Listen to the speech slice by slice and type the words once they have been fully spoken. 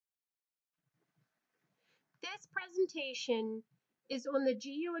This presentation is on the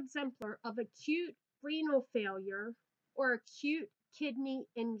GU exemplar of acute renal failure or acute kidney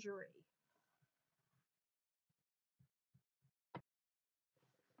injury.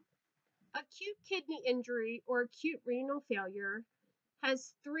 Acute kidney injury or acute renal failure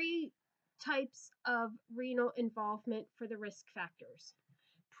has three types of renal involvement for the risk factors.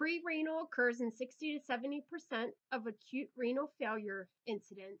 Pre-renal occurs in 60 to 70% of acute renal failure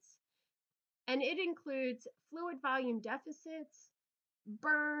incidents, and it includes fluid volume deficits,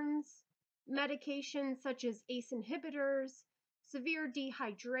 burns, medications such as ACE inhibitors, severe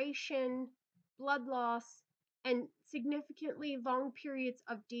dehydration, blood loss, and significantly long periods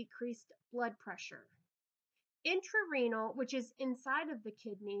of decreased blood pressure. Intrarenal, which is inside of the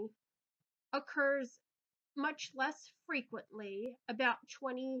kidney, occurs much less frequently, about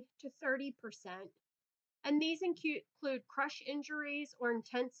 20 to 30%, and these include crush injuries or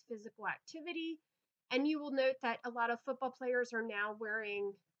intense physical activity. And you will note that a lot of football players are now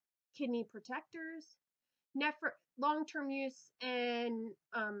wearing kidney protectors. Long-term use and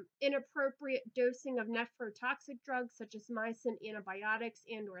inappropriate dosing of nephrotoxic drugs such as mycin, antibiotics,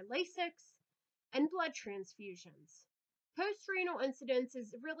 and/or Lasix, and blood transfusions. Post-renal incidence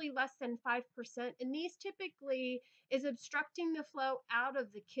is really less than 5%, and these typically is obstructing the flow out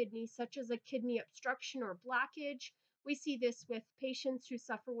of the kidney, such as a kidney obstruction or blockage. We see this with patients who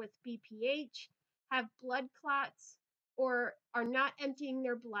suffer with BPH, have blood clots, or are not emptying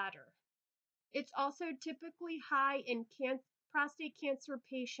their bladder. It's also typically high in prostate cancer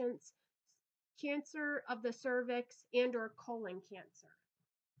patients, cancer of the cervix, and/or colon cancer.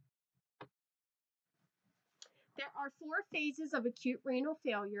 There are 4 phases of acute renal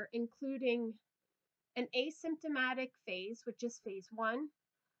failure, including an asymptomatic phase, which is phase 1,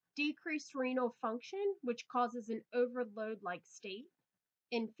 decreased renal function, which causes an overload-like state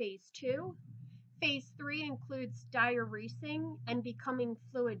in phase 2. Phase 3 includes diuresing and becoming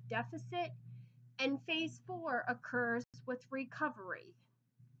fluid deficit, and phase 4 occurs with recovery.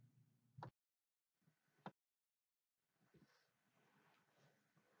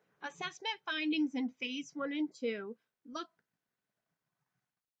 Assessment findings in phase 1 and 2 look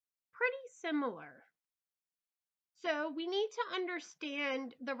pretty similar. So we need to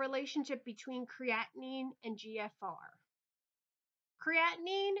understand the relationship between creatinine and GFR.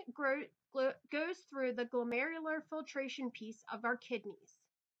 Creatinine goes through the glomerular filtration piece of our kidneys.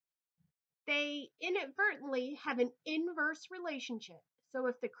 They inadvertently have an inverse relationship. So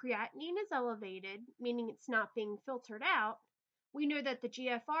if the creatinine is elevated, meaning it's not being filtered out, we know that the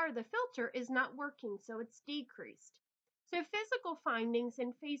GFR, the filter, is not working, so it's decreased. So physical findings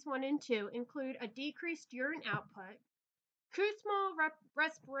in phase 1 and 2 include a decreased urine output, small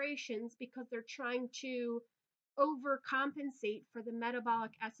respirations because they're trying to overcompensate for the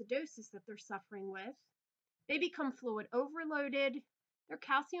metabolic acidosis that they're suffering with. They become fluid overloaded, their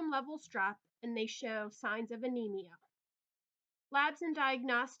calcium levels drop, and they show signs of anemia. Labs and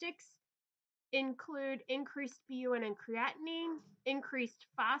diagnostics include increased BUN and creatinine, increased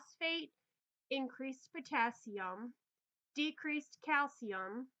phosphate, increased potassium, decreased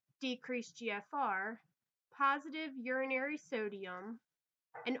calcium, decreased GFR, positive urinary sodium.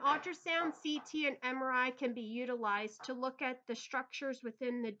 An ultrasound, CT, and MRI can be utilized to look at the structures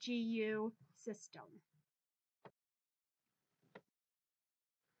within the GU system.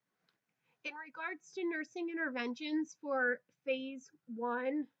 In regards to nursing interventions for phase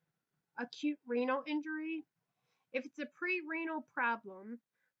 1 acute renal injury, if it's a pre-renal problem,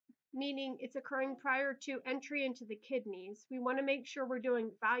 meaning it's occurring prior to entry into the kidneys, we want to make sure we're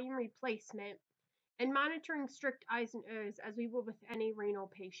doing volume replacement and monitoring strict I's and O's as we would with any renal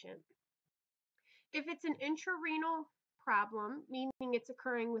patient. If it's an intrarenal problem, meaning it's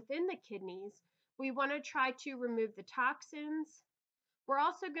occurring within the kidneys, we want to try to remove the toxins. We're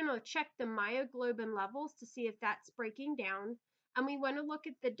also going to check the myoglobin levels to see if that's breaking down, and we want to look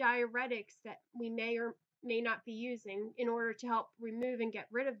at the diuretics that we may or may not be using in order to help remove and get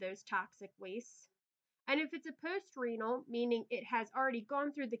rid of those toxic wastes. And if it's a post-renal, meaning it has already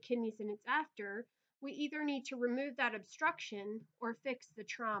gone through the kidneys and it's after, we either need to remove that obstruction or fix the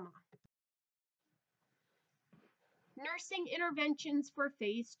trauma. Nursing interventions for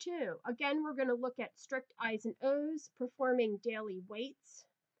phase 2. Again, we're going to look at strict I's and O's, performing daily weights,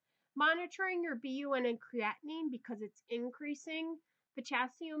 monitoring your BUN and creatinine because it's increasing.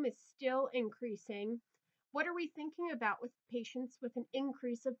 Potassium is still increasing. What are we thinking about with patients with an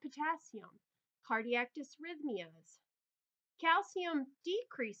increase of potassium? Cardiac dysrhythmias. Calcium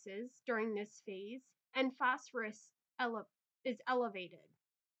decreases during this phase, and phosphorus is elevated.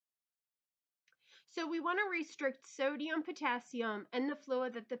 So we want to restrict sodium, potassium, and the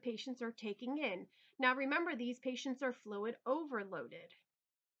fluid that the patients are taking in. Now remember, these patients are fluid overloaded.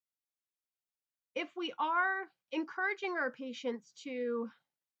 If we are encouraging our patients to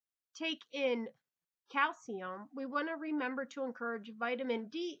take in calcium, we want to remember to encourage vitamin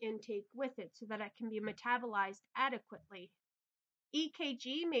D intake with it so that it can be metabolized adequately.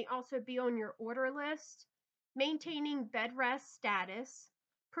 EKG may also be on your order list. Maintaining bed rest status,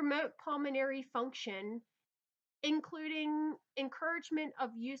 promote pulmonary function, including encouragement of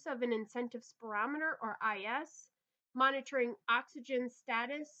use of an incentive spirometer or IS, monitoring oxygen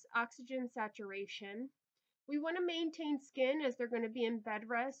status, oxygen saturation. We want to maintain skin as they're going to be in bed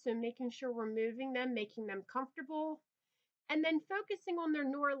rest, so making sure we're moving them, making them comfortable, and then focusing on their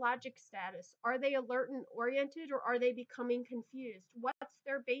neurologic status. Are they alert and oriented, or are they becoming confused? What's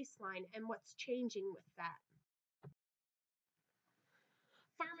their baseline and what's changing with that?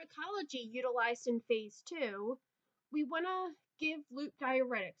 Pharmacology utilized in phase 2, we want to give loop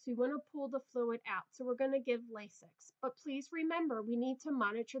diuretics. We want to pull the fluid out, so we're going to give Lasix. But please remember, we need to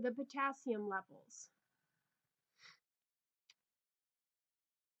monitor the potassium levels.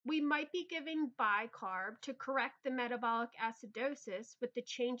 We might be giving bicarb to correct the metabolic acidosis with the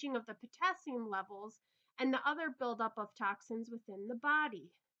changing of the potassium levels and the other buildup of toxins within the body.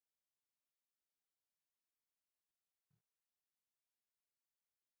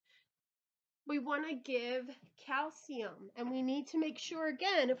 We want to give calcium, and we need to make sure,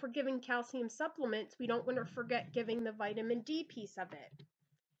 again, if we're giving calcium supplements, we don't want to forget giving the vitamin D piece of it.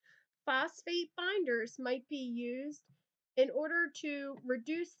 Phosphate binders might be used in order to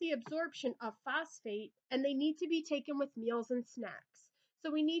reduce the absorption of phosphate, and they need to be taken with meals and snacks.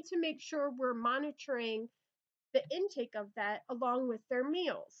 So we need to make sure we're monitoring the intake of that along with their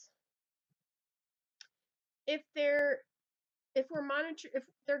meals. If they're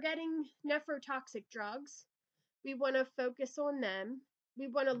getting nephrotoxic drugs, we want to focus on them. We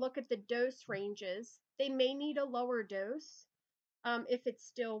want to look at the dose ranges. They may need a lower dose if it's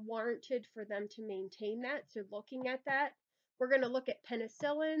still warranted for them to maintain that. So looking at that, we're going to look at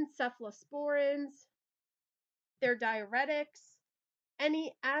penicillin, cephalosporins, their diuretics,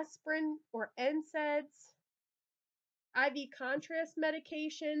 any aspirin or NSAIDs, IV contrast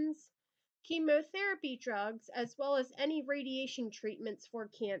medications, chemotherapy drugs, as well as any radiation treatments for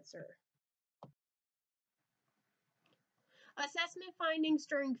cancer. Assessment findings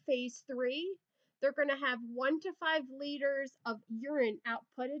during phase 3, they're going to have 1 to 5 liters of urine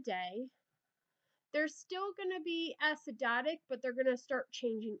output a day. They're still going to be acidotic, but they're going to start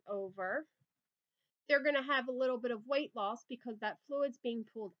changing over. They're going to have a little bit of weight loss because that fluid's being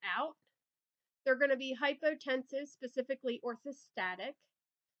pulled out. They're going to be hypotensive, specifically orthostatic.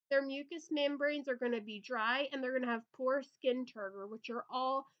 Their mucous membranes are going to be dry, and they're going to have poor skin turgor, which are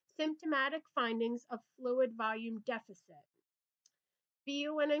all symptomatic findings of fluid volume deficit.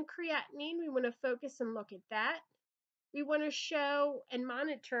 BUN and creatinine, we want to focus and look at that. We want to show and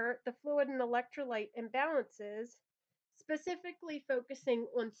monitor the fluid and electrolyte imbalances, specifically focusing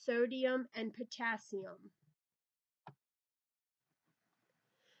on sodium and potassium.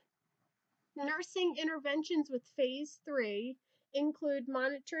 Nursing interventions with phase 3 include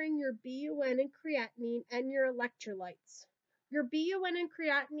monitoring your BUN and creatinine and your electrolytes. Your BUN and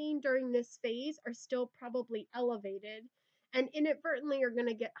creatinine during this phase are still probably elevated and inadvertently are going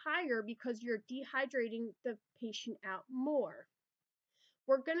to get higher because you're dehydrating the patient out more.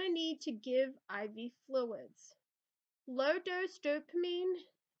 We're going to need to give IV fluids. Low-dose dopamine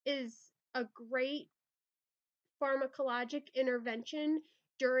is a great pharmacologic intervention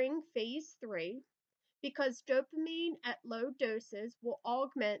during phase 3 because dopamine at low doses will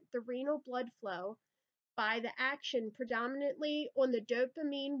augment the renal blood flow by the action predominantly on the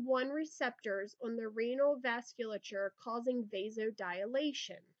dopamine 1 receptors on the renal vasculature, causing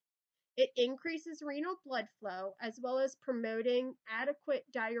vasodilation. It increases renal blood flow as well as promoting adequate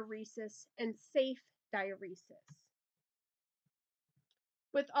diuresis and safe diuresis.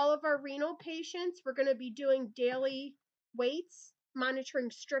 With all of our renal patients, we're going to be doing daily weights,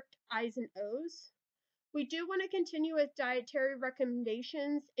 monitoring strict I's and O's. We do want to continue with dietary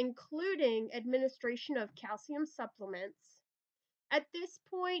recommendations, including administration of calcium supplements. At this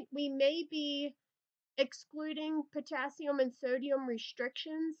point, we may be excluding potassium and sodium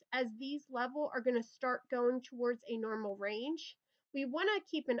restrictions as these levels are going to start going towards a normal range. We want to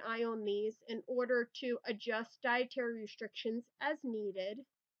keep an eye on these in order to adjust dietary restrictions as needed.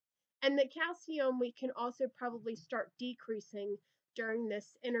 And the calcium we can also probably start decreasing during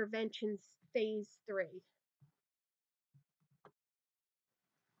this intervention phase 3.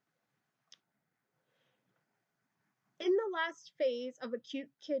 In the last phase of acute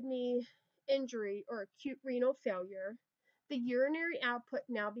kidney injury or acute renal failure, the urinary output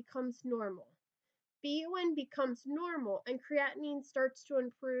now becomes normal. BUN becomes normal and creatinine starts to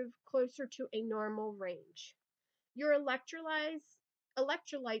improve closer to a normal range. Your electrolytes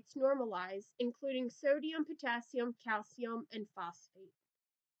normalize, including sodium, potassium, calcium, and phosphate.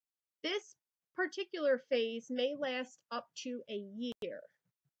 This particular phase may last up to a year.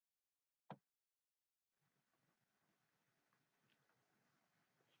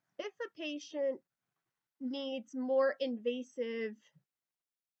 If a patient needs more invasive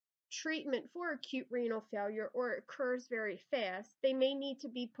treatment for acute renal failure or it occurs very fast, they may need to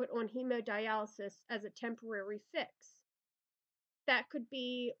be put on hemodialysis as a temporary fix. That could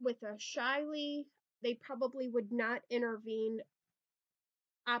be with a Shiley. They probably would not intervene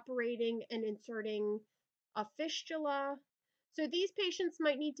operating and inserting a fistula. So these patients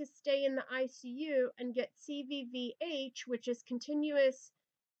might need to stay in the ICU and get CVVH, which is continuous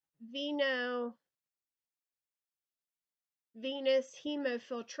venous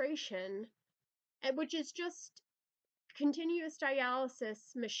hemofiltration, which is just continuous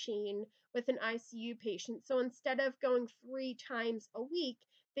dialysis machine with an ICU patient. So instead of going 3 times a week,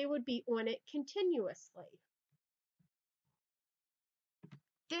 they would be on it continuously.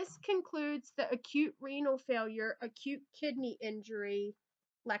 This concludes the acute renal failure, acute kidney injury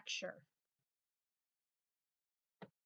lecture.